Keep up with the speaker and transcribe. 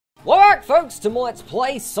Welcome back, folks, to more Let's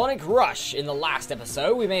Play Sonic Rush. In the last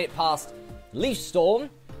episode, we made it past Leaf Storm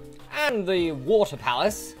and the Water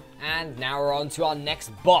Palace, and now we're on to our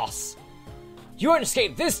next boss. You won't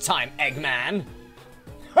escape this time, Eggman!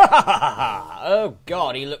 Ha ha ha ha! Oh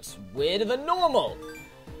god, he looks weirder than normal.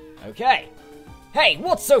 Okay. Hey,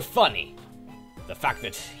 what's so funny? The fact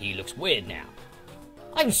that he looks weird now.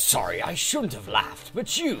 I'm sorry, I shouldn't have laughed,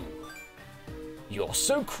 but you're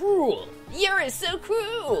so cruel. You're so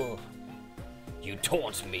cruel. You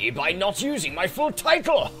taunt me by not using my full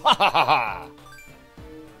title. Ha ha ha ha.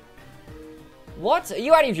 What? Are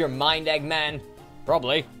you out of your mind, Eggman?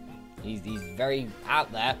 Probably. He's very out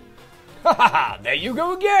there. Ha ha ha! There you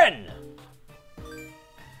go again!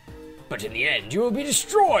 But in the end, you will be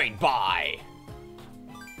destroyed by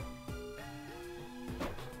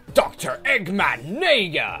Dr. Eggman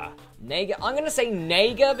Naga! Naga? I'm gonna say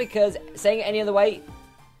Naga because saying it any other way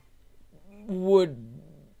would...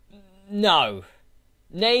 No.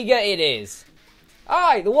 Naga it is.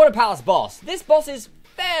 Alright, the Water Palace boss. This boss is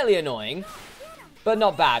fairly annoying, but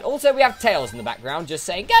not bad. Also, we have Tails in the background just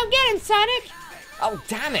saying, "Go get him, Sonic!" Oh,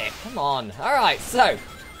 damn it. Come on. Alright, so,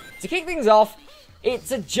 to kick things off,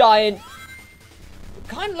 it's a giant...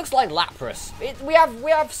 Kind of looks like Lapras. We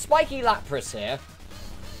have spiky Lapras here.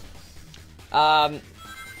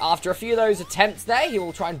 After a few of those attempts there, he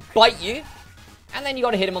will try and bite you. And then you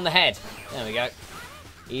got to hit him on the head. There we go.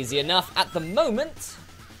 Easy enough at the moment.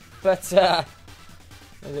 But, as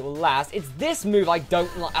it will last. It's this move I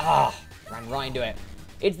don't like. Ah, ran right into it.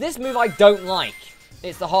 It's this move I don't like.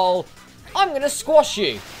 It's the whole, I'm going to squash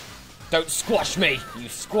you. Don't squash me. You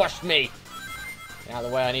squashed me. Get out of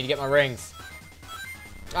the way, I need to get my rings.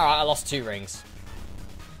 Alright, I lost 2 rings.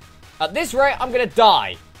 At this rate, I'm going to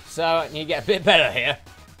die. So, I need to get a bit better here.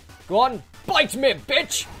 Go on, bite me,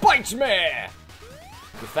 bitch! Bite me!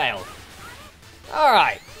 You failed.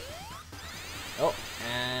 Alright. Oh,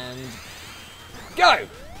 and... Go!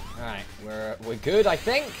 Alright, we're good, I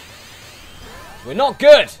think. We're not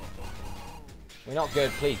good! We're not good.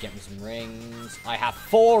 Please get me some rings. I have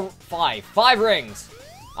 5 rings.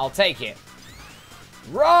 I'll take it.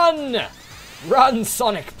 Run! Run,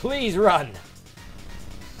 Sonic, please run.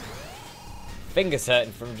 Fingers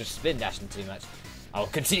hurting from just spin dashing too much. I will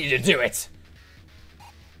continue to do it.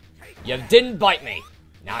 You didn't bite me.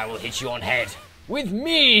 Now I will hit you on head. With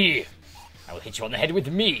me! I will hit you on the head with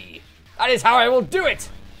me. That is how I will do it.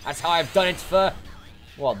 That's how I've done it for,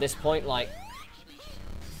 well, at this point, like,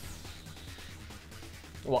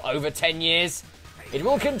 what, over 10 years? It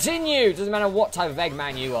will continue. Doesn't matter what type of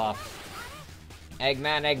Eggman you are.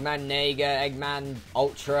 Eggman, Eggman Naga, Eggman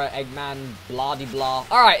Ultra, Eggman blah-de-blah.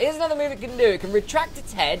 Alright, here's another move it can do. It can retract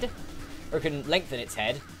its head, or it can lengthen its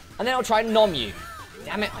head, and then it'll try and nom you.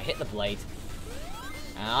 Damn it, I hit the blade.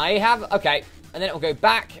 I have, okay, and then it will go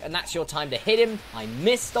back, and that's your time to hit him. I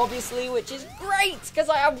missed, obviously, which is great, because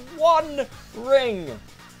I have 1 ring.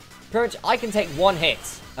 Pretty much, I can take 1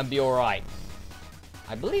 hit and be alright.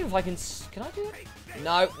 I believe if I can I do it?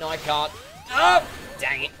 No, I can't. Oh,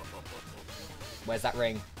 dang it. Where's that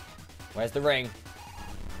ring? Where's the ring?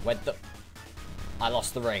 I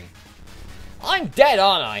lost the ring. I'm dead,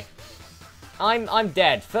 aren't I? I'm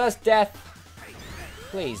dead. First death.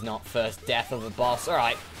 Please not first death of a boss.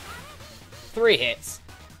 Alright. 3 hits.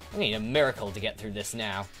 I need a miracle to get through this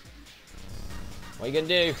now. What are you gonna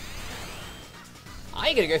do? I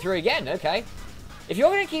ain't gonna go through it again, okay. If you're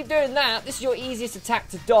gonna keep doing that, this is your easiest attack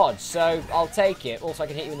to dodge, so I'll take it. Also, I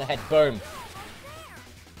can hit you in the head. Boom.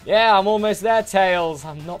 Yeah, I'm almost there, Tails.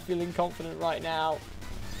 I'm not feeling confident right now.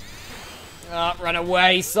 Oh, run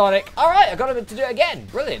away, Sonic. Alright, I got him to do it again.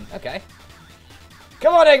 Brilliant, okay.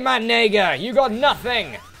 Come on, Eggman Naga. You got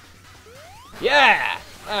nothing. Yeah.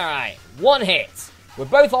 Alright, 1 hit. We're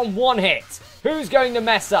both on 1 hit. Who's going to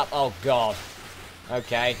mess up? Oh, God.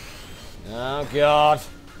 Okay. Oh, God.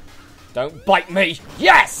 Don't bite me.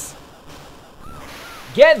 Yes!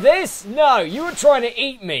 Get this? No, you were trying to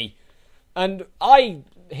eat me. And I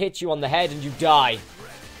hit you on the head and you die.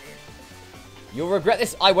 You'll regret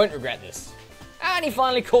this? I won't regret this. And he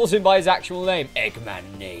finally calls him by his actual name,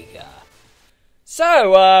 Eggman Naga.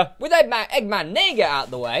 So, with Eggman Naga out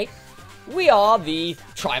of the way, we are the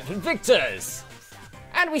triumphant victors.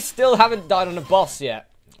 And we still haven't died on a boss yet.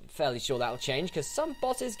 I'm fairly sure that'll change, because some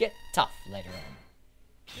bosses get tough later on.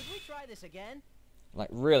 Should we try this again? Like,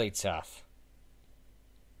 really tough.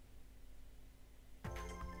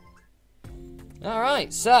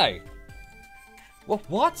 Alright, so.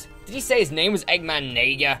 What? Did he say his name was Eggman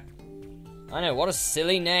Naga? I know, what a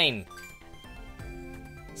silly name.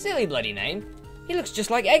 Silly bloody name. He looks just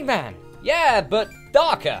like Eggman. Yeah, but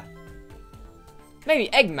darker. Maybe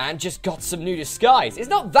Eggman just got some new disguise. It's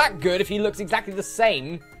not that good if he looks exactly the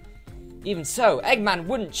same. Even so, Eggman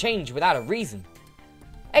wouldn't change without a reason.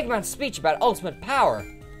 Eggman's speech about ultimate power.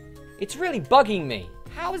 It's really bugging me.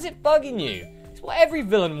 How is it bugging you? It's what every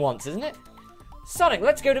villain wants, isn't it? Sonic,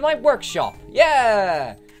 let's go to my workshop.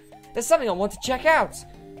 Yeah! There's something I want to check out.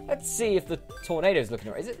 Let's see if the tornado's looking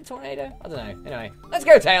around. Is it the tornado? I don't know. Anyway, let's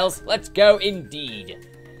go, Tails. Let's go indeed.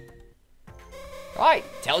 Right,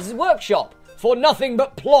 Tails' workshop. For nothing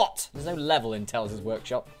but plot. There's no level in Tails'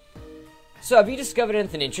 workshop. So, have you discovered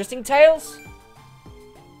anything interesting, Tails?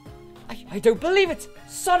 I don't believe it.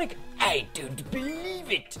 Sonic, I don't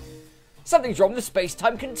believe it. Something's wrong with the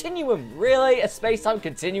space-time continuum. Really? A space-time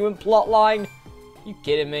continuum plotline? You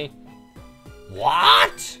kidding me?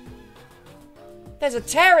 What? There's a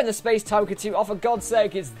tear in the space-time continuum. Oh, for God's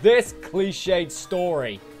sake, it's this cliched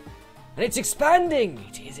story. And it's expanding.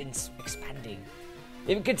 It is expanding.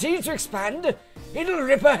 If it continues to expand, it'll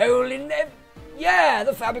rip a hole in the... Yeah,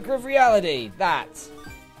 the fabric of reality. That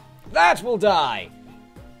will die.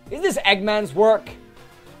 Is this Eggman's work?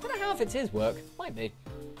 I don't know if it's his work. Might be.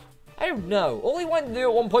 I don't know. All he wanted to do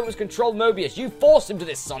at one point was control Mobius. You forced him to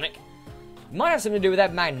this, Sonic. It might have something to do with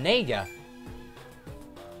that man Naga.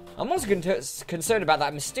 I'm also concerned about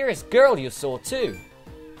that mysterious girl you saw, too.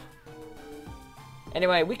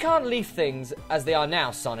 Anyway, we can't leave things as they are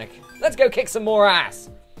now, Sonic. Let's go kick some more ass.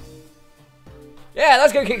 Yeah,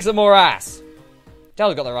 let's go kick some more ass.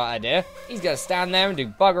 Tails got the right idea. He's going to stand there and do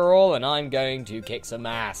bugger all, and I'm going to kick some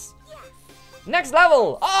ass. Next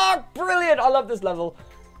level! Oh, brilliant! I love this level.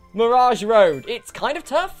 Mirage Road. It's kind of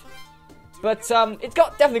tough, but it's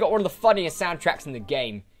definitely got one of the funniest soundtracks in the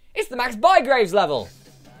game. It's the Max Bygraves level.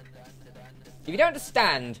 If you don't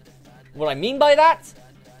understand what I mean by that,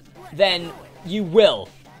 then you will.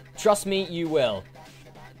 Trust me, you will.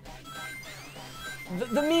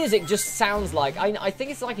 The music just sounds like, I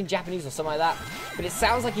think it's like in Japanese or something like that, but it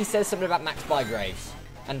sounds like he says something about Max Bygraves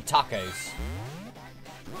and tacos.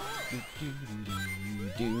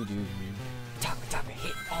 Taco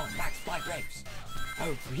hit on Max Bygraves.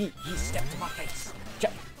 Oh, he stepped in my face.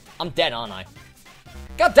 I'm dead, aren't I?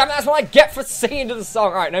 God damn it, that's what I get for singing to the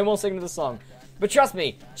song. Alright, no more singing to the song. But trust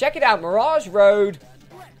me, check it out, Mirage Road,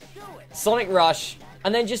 Sonic Rush,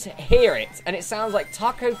 and then just hear it, and it sounds like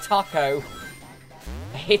Taco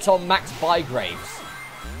hit on Max Bygraves.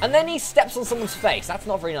 And then he steps on someone's face. That's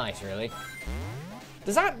not very nice, really.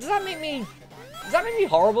 Does that make me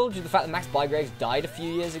horrible due to the fact that Max Bygraves died a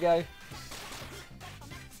few years ago?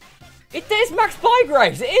 It is Max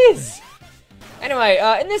Bygraves, it is! Anyway,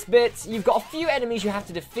 in this bit, you've got a few enemies you have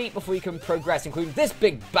to defeat before you can progress, including this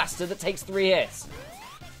big bastard that takes 3 hits.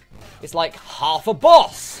 It's like half a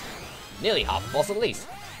boss. Nearly half a boss, at least.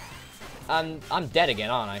 And I'm dead again,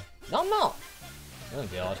 aren't I? No, I'm not. Oh,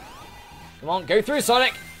 God. Come on, go through,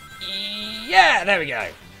 Sonic! Yeah, there we go.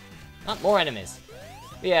 Oh, more enemies.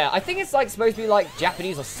 But yeah, I think it's like supposed to be like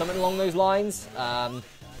Japanese or something along those lines.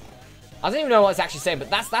 I don't even know what it's actually saying,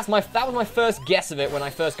 but that was my first guess of it when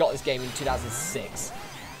I first got this game in 2006.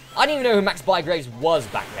 I didn't even know who Max Bygraves was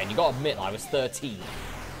back then. You gotta admit, I was 13.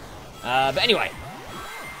 But anyway,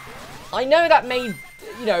 I know that made,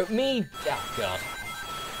 you know, me, oh God,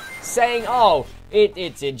 saying, oh,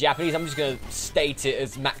 it's in Japanese, I'm just gonna state it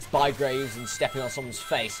as Max Bygraves and stepping on someone's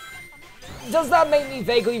face. Does that make me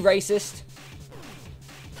vaguely racist?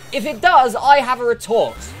 If it does, I have a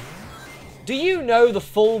retort. Do you know the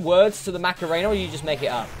full words to the Macarena, or you just make it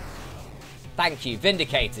up? Thank you,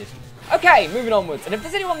 vindicated. Okay, moving onwards. And if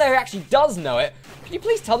there's anyone there who actually does know it, can you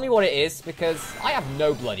please tell me what it is? Because I have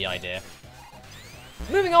no bloody idea.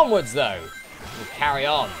 Moving onwards, though. We'll carry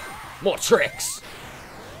on. More tricks.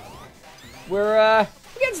 We're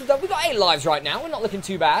getting some stuff. We've got 8 lives right now. We're not looking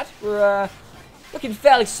too bad. We're looking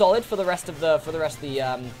fairly solid for the rest of the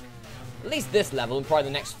at least this level and probably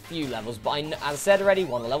the next few levels. But as I said already,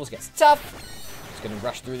 one of the levels gets tough. Just gonna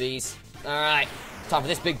rush through these. All right, time for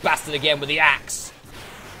this big bastard again with the axe.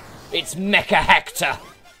 It's Mecha Hector.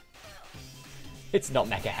 It's not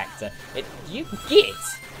Mecha Hector. You git.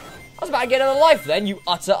 I was about to get another life then, you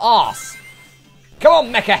utter arse. Come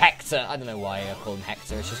on, Mecha Hector. I don't know why I call him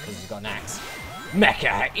Hector. It's just because he's got an axe. Mecha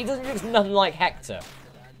Hector. He doesn't look nothing like Hector.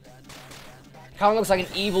 Kind of looks like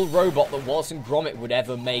an evil robot that Wallace and Gromit would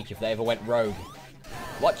ever make if they ever went rogue.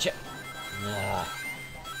 Watch it. I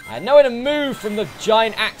had nowhere to move from the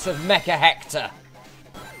giant axe of Mecha Hector.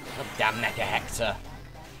 Oh, damn Mecha Hector.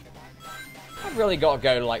 I've really got to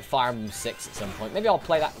go to like Fire Emblem 6 at some point. Maybe I'll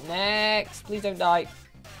play that next. Please don't die.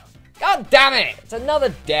 God damn it! It's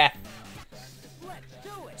another death.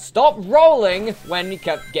 Stop rolling when you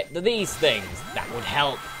get to these things. That would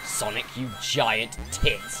help, Sonic, you giant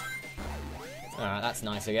tit. Alright, that's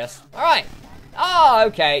nice, I guess. Alright. Oh,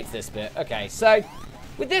 okay, it's this bit. Okay, so,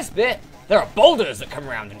 with this bit, there are boulders that come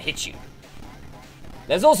around and hit you.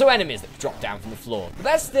 There's also enemies that drop down from the floor. The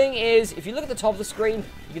best thing is, if you look at the top of the screen,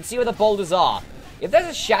 you can see where the boulders are. If there's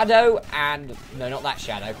a shadow and... No, not that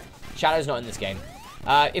shadow. Shadow's not in this game.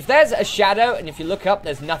 If there's a shadow, and if you look up,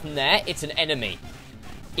 there's nothing there, it's an enemy.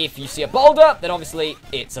 If you see a boulder, then obviously,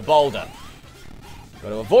 it's a boulder. Got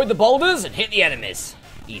to avoid the boulders and hit the enemies.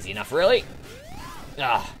 Easy enough, really.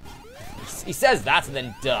 Ah, he says that and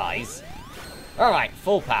then dies. Alright,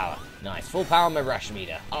 full power. Nice, full power on my rush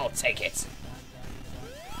meter. I'll take it.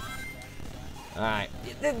 Alright,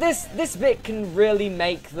 this bit can really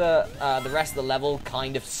make the rest of the level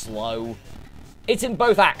kind of slow. It's in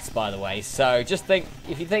both acts, by the way, so just think,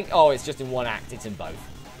 if you think, oh, it's just in one act, it's in both.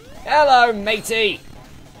 Hello, matey!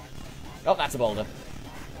 Oh, that's a boulder.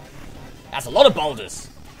 That's a lot of boulders.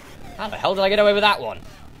 How the hell did I get away with that one?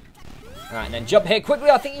 Alright, and then jump here quickly.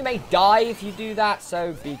 I think you may die if you do that,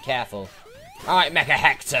 so be careful. Alright, Mecha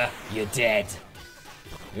Hector, you're dead.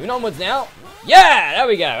 Moving onwards now. Yeah, there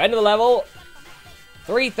we go. End of the level.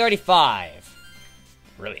 335.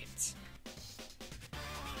 Brilliant.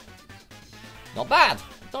 Not bad.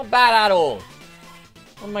 Not bad at all.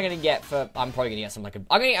 What am I going to get for... I'm probably going to get something like a...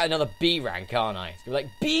 I'm going to get another B rank, aren't I? It's going to be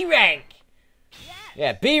like, B rank!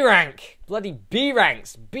 Yeah, B rank. Bloody B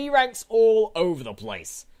ranks. B ranks all over the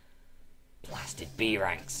place. Blasted B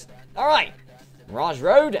ranks. Alright. Mirage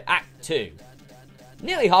Road, Act 2.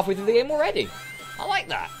 Nearly halfway through the game already. I like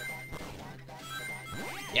that.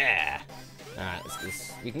 Yeah. Alright,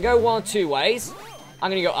 we can go one or two ways. I'm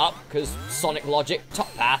going to go up, because Sonic logic,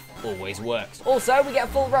 top path, always works. Also, we get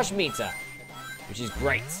a full rush meter, which is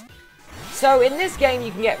great. So, in this game,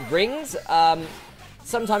 you can get rings.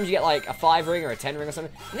 Sometimes you get, like, a 5 ring or a 10 ring or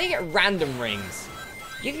something. And then you get random rings.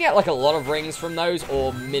 You can get, like, a lot of rings from those,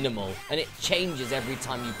 or minimal. And it changes every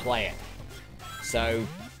time you play it. So,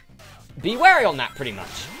 be wary on that, pretty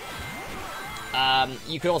much.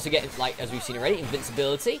 You can also get, like, as we've seen already,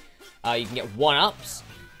 invincibility. You can get 1-ups.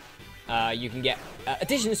 You can get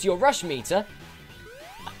additions to your rush meter.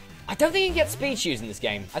 I don't think you can get speed shoes in this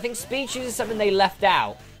game. I think speed shoes is something they left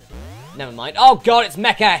out. Never mind. Oh god, it's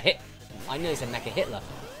Mecha I nearly said Mecha Hitler.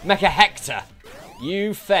 Mecha Hector.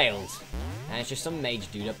 You failed. And it's just some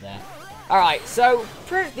mage dude up there. Alright, so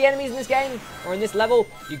pretty much the enemies in this game, or in this level,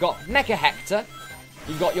 you've got Mecha Hector,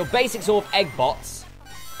 you've got your basic sort of egg bots,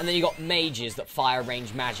 and then you've got mages that fire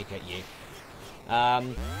ranged magic at you.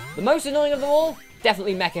 The most annoying of them all,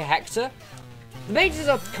 definitely Mecha Hector. The mages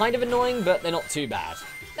are kind of annoying, but they're not too bad.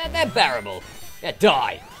 They're bearable. Yeah,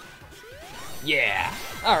 die. Yeah.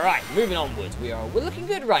 Alright, moving onwards. We're looking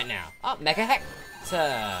good right now. Oh, Mecha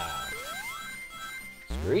Hector.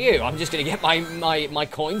 Screw you. I'm just going to get my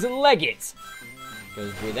coins and leg it.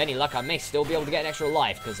 Because with any luck, I may still be able to get an extra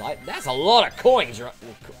life. Because that's a lot of coins.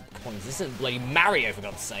 Coins. This isn't bloody Mario, for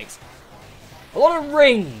God's sakes. A lot of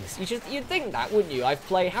rings. You'd think that, wouldn't you? I've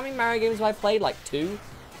played... How many Mario games have I played? Like 2?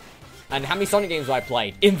 And how many Sonic games have I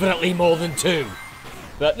played? Infinitely more than 2.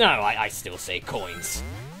 But no, I still say coins.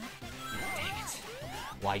 Dang it.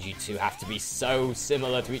 Why'd you two have to be so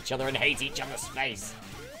similar to each other and hate each other's face?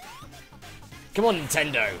 Come on,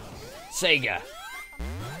 Nintendo. Sega.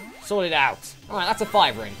 Sort it out. Alright, that's a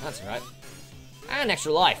 5 ring. That's right. And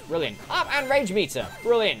extra life. Brilliant. Oh, and rage meter.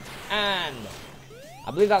 Brilliant. And...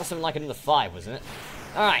 I believe that was something like another 5, wasn't it?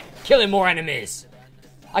 Alright, killing more enemies.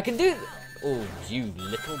 I can do... Oh, you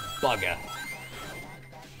little bugger.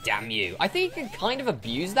 Damn you. I think you can kind of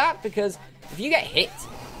abuse that, because if you get hit...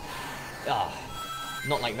 Oh,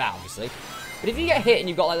 not like that, obviously. But if you get hit and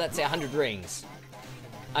you've got, like, let's say, 100 rings,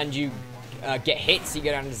 and you get hit, so you go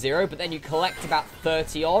down to 0, but then you collect about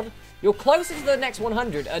 30-odd, you're closer to the next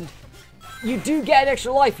 100, and you do get an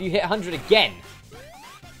extra life if you hit 100 again.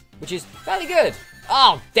 Which is fairly good.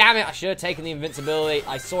 Oh, damn it, I should have taken the invincibility.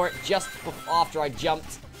 I saw it just after I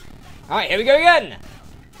jumped. Alright, here we go again.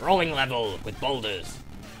 Rolling level with boulders.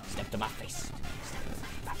 Step to my face.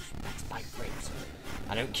 That's Bygraves.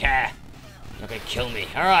 I don't care. You're not going to kill me.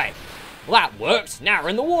 Alright. Well, that worked. Now we're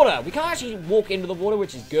in the water. We can't actually walk into the water,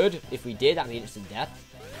 which is good. If we did, that'd be instant death.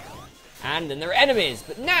 And then there are enemies.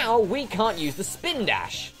 But now we can't use the spin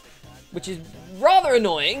dash, which is rather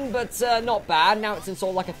annoying, but not bad. Now it's in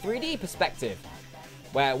sort of like a 3D perspective,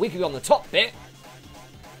 where we could be on the top bit.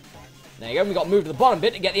 There you go, we got to move to the bottom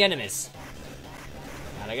bit to get the enemies.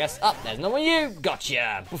 And I guess, there's another one of you.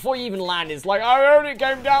 Gotcha. Before you even land, it's like, I only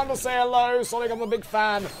came down to say hello, Sonic, I'm a big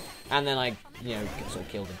fan. And then I, sort of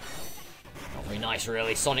killed him. Not very nice,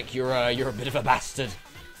 really. Sonic, you're a bit of a bastard.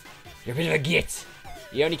 You're a bit of a git.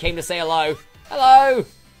 You only came to say hello. Hello!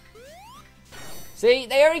 See,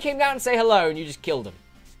 they only came down to say hello and you just killed them.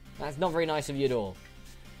 That's not very nice of you at all.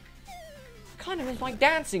 I kind of miss my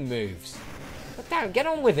dancing moves. But damn, get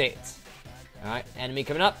on with it. Alright, enemy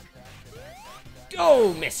coming up.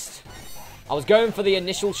 Oh, missed. I was going for the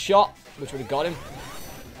initial shot, which would have got him.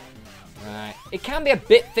 Alright. It can be a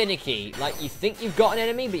bit finicky. Like, you think you've got an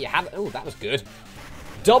enemy, but you haven't. Oh, that was good.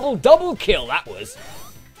 Double kill, that was.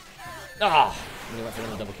 Ah. I'm gonna wait for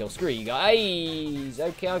another double kill. Screw you guys.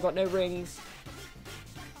 Okay, I've got no rings.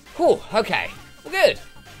 Whew, okay. We're good.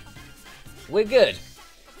 We're good.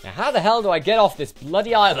 Now, how the hell do I get off this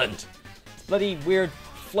bloody island? This bloody weird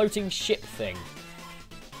floating ship thing.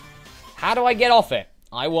 How do I get off it?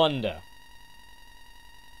 I wonder.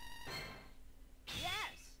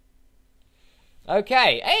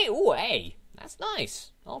 Okay, hey, ooh, hey, that's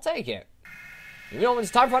nice. I'll take it. Moving on,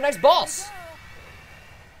 it's time for our next boss.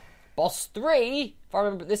 Boss 3, if I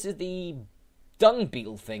remember, this is the dung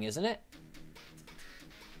beetle thing, isn't it?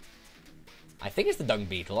 I think it's the dung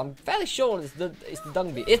beetle. I'm fairly sure it's the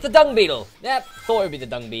dung beetle. It's the dung beetle. Yep, thought it would be the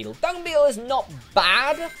dung beetle. Dung beetle is not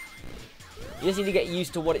bad. You just need to get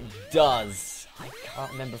used to what it does. I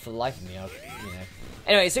can't remember for the life of me.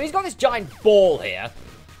 Anyway, so he's got this giant ball here,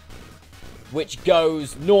 which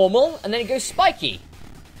goes normal, and then it goes spiky.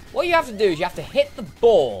 What you have to do is you have to hit the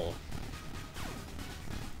ball.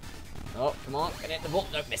 Oh, come on, can hit the ball.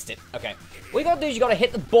 Nope, missed it. Okay. What you gotta do is you gotta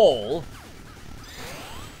hit the ball.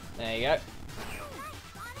 There you go.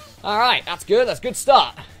 Alright, that's good. That's a good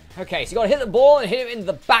start. Okay, so you gotta hit the ball and hit it in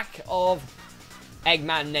the back of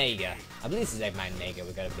Eggman Naga. I believe this is Eggman Naga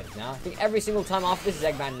we're going with now. I think every single time after this is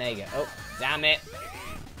Eggman Naga. Oh, damn it.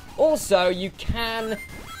 Also, you can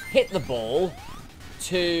hit the ball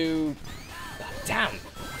to... Oh, damn.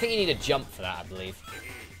 I think you need a jump for that, I believe.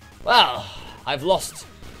 Well, I've lost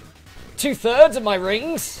 2/3 of my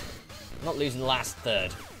rings. I'm not losing the last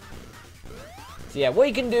third. So yeah, what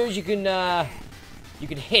you can do is you can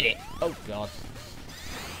hit it. Oh god.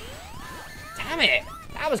 Damn it!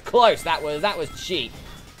 That was close. That was cheap.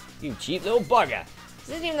 You cheap little bugger. This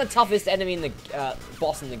isn't even the toughest enemy in the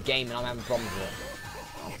boss in the game, and I'm having problems with it.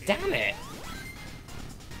 Oh, damn it!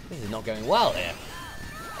 This is not going well here.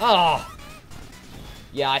 Oh!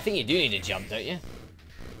 Yeah, I think you do need to jump, don't you?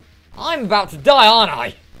 I'm about to die, aren't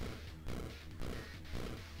I?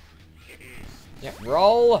 Yep,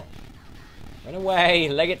 roll. Run away,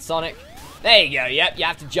 leg it, Sonic. There you go, yep, you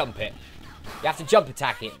have to jump it. You have to jump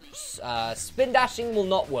attack it. Spin dashing will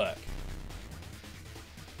not work.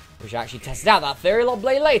 We should actually test out that theory a lot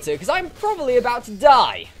later, because I'm probably about to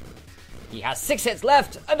die. He has 6 hits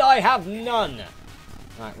left, and I have none.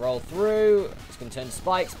 Alright, roll through. It's going to turn to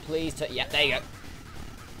spikes. Please turn... Yeah, there you go.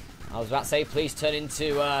 I was about to say, please turn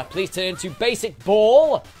into basic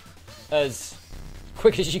ball as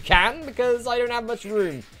quick as you can, because I don't have much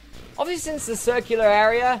room. Obviously, since the circular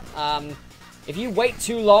area, if you wait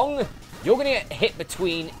too long, you're going to get hit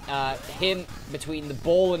between between the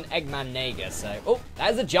ball and Eggman Naga. So, oh,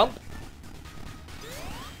 there's a jump.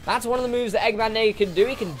 That's one of the moves that Eggman Naga can do.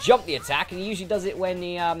 He can jump the attack, and he usually does it when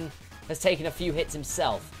he has taken a few hits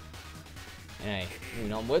himself. Anyway,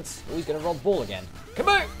 moving onwards. Oh, he's going to roll the ball again. Come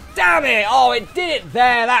on! Damn it! Oh, it did it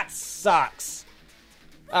there! That sucks.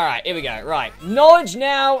 Alright, here we go. Right. Knowledge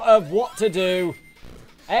now of what to do.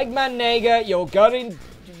 Eggman Naga, you're gunning...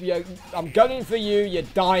 I'm gunning for you. You're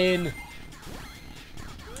dying.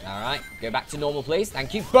 Alright, go back to normal, please.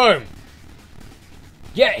 Thank you. Boom!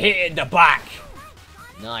 Get hit in the back!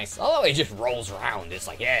 Nice. Oh, he just rolls around. It's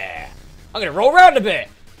like, yeah. I'm going to roll around a bit.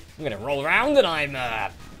 I'm going to roll around and I'm...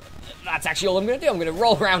 that's actually all I'm going to do. I'm going to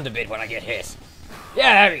roll around a bit when I get hit.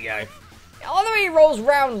 Yeah, there we go. Although he rolls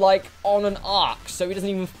around, like, on an arc, so he doesn't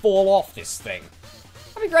even fall off this thing.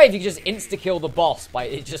 That'd be great if you could just insta-kill the boss by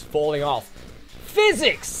it just falling off.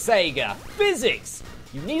 Physics, Sega! Physics!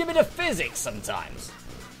 You need a bit of physics sometimes.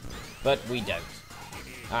 But we don't.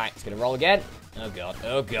 Alright, it's going to roll again. Oh, God.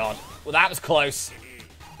 Oh, God. Well, that was close.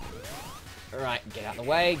 Alright, get out of the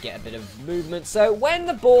way, get a bit of movement. So, when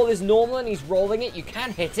the ball is normal and he's rolling it, you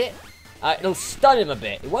can hit it. It'll stun him a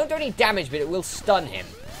bit. It won't do any damage, but it will stun him.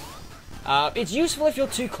 It's useful if you're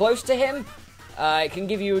too close to him. It can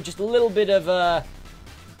give you just a little bit of a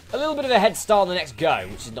head start on the next go,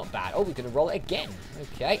 which is not bad. Oh, we're going to roll it again.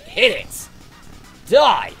 Okay, hit it.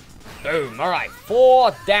 Die. Boom. Alright,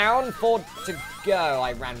 4 down, 4 to go.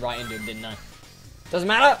 I ran right into him, didn't I? Doesn't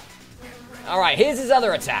matter. Alright, here's his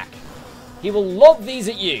other attack. He will lob these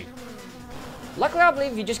at you. Luckily, I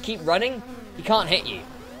believe if you just keep running, he can't hit you.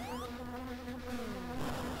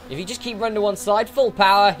 If you just keep running to one side, full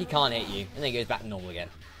power, he can't hit you. And then he goes back to normal again.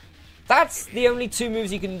 That's the only 2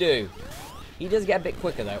 moves he can do. He does get a bit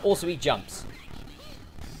quicker, though. Also, he jumps.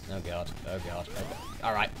 Oh god. Oh god. Oh god.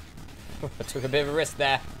 Alright. I took a bit of a risk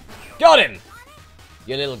there. Got him!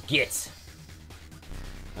 You little git.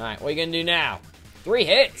 Alright, what are you going to do now? 3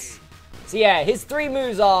 hits. So yeah, his 3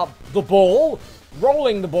 moves are the ball,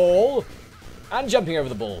 rolling the ball, and jumping over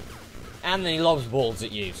the ball. And then he lobs balls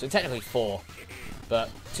at you. So technically 4. But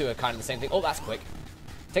 2 are kind of the same thing. Oh, that's quick.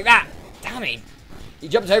 Take that! Damn it! He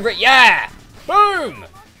jumps over it. Yeah! Boom!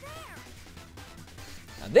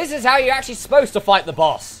 Now, this is how you're actually supposed to fight the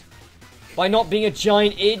boss. By not being a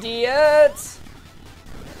giant idiot.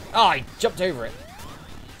 Oh, he jumped over it.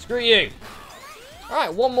 Screw you.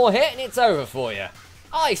 Alright, 1 more hit and it's over for you.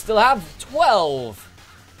 I still have 12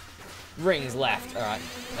 rings left. Alright,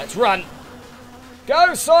 let's run.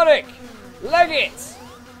 Go, Sonic! Leg it!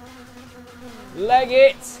 Leg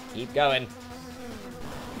it! Keep going.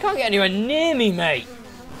 You can't get anywhere near me, mate.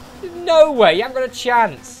 There's no way. You haven't got a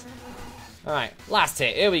chance. Alright, last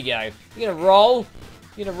hit. Here we go. You're gonna roll.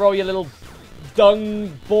 You're gonna roll your little dung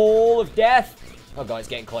ball of death. Oh god, he's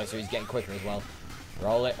getting closer. He's getting quicker as well.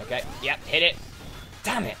 Roll it. Okay. Yep, hit it.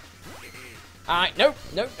 Damn it. Alright, nope,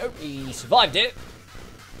 nope, nope. He survived it.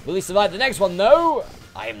 Will he survive the next one, though?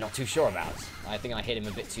 I am not too sure about. I think I hit him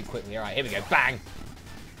a bit too quickly. Alright, here we go. Bang.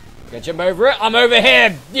 Gonna jump over it. I'm over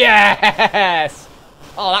here. Yes!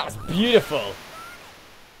 Oh, that was beautiful.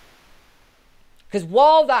 Because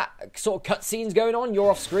while that sort of cutscene's going on, you're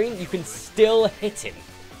off screen, you can still hit him.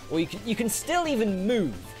 Or you can still even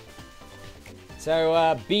move.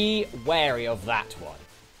 So be wary of that one.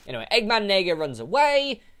 Anyway, Eggman Nega runs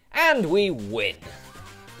away, and we win.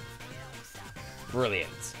 Brilliant.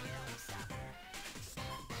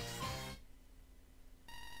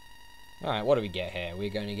 Alright, what do we get here? We're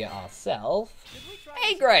going to get ourselves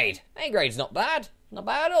A grade. A grade's not bad. Not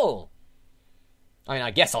bad at all. I mean,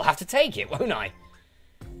 I guess I'll have to take it, won't I?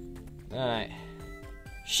 Alright.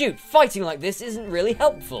 Shoot, fighting like this isn't really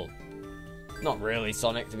helpful. Not really,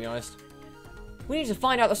 Sonic, to be honest. We need to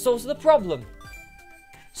find out the source of the problem.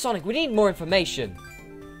 Sonic, we need more information.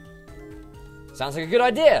 Sounds like a good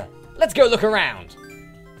idea. Let's go look around.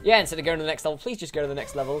 Yeah, instead of going to the next level, please just go to the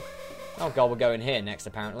next level. Oh god, we're going here next,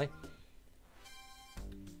 apparently.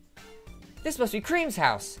 This must be Cream's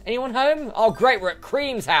house. Anyone home? Oh great, we're at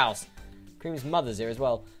Cream's house. Cream's mother's here as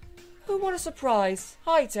well. Oh, what a surprise.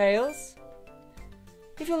 Hi, Tails.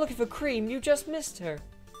 If you're looking for Cream, you just missed her.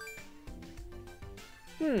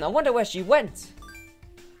 I wonder where she went.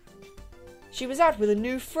 She was out with a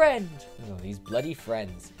new friend. Oh, these bloody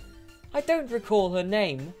friends. I don't recall her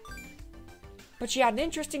name. But she had an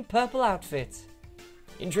interesting purple outfit.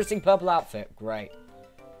 Interesting purple outfit. Great.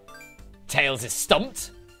 Tails is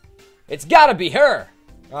stumped. It's gotta be her.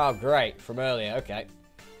 Oh, great. From earlier. Okay.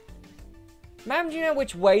 Ma'am, do you know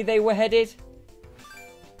which way they were headed?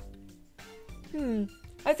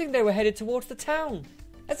 I think they were headed towards the town.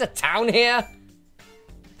 There's a town here?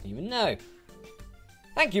 Didn't even know.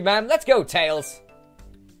 Thank you, ma'am. Let's go, Tails.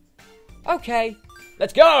 Okay.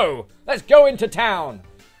 Let's go! Let's go into town!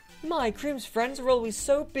 My, Cream's friends are always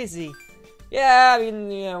so busy. Yeah, I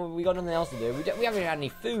mean, you know, we got nothing else to do. We haven't had any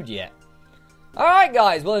food yet. Alright,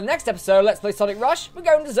 guys. Well, in the next episode, Let's Play Sonic Rush, we're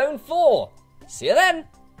going to Zone 4. See you then!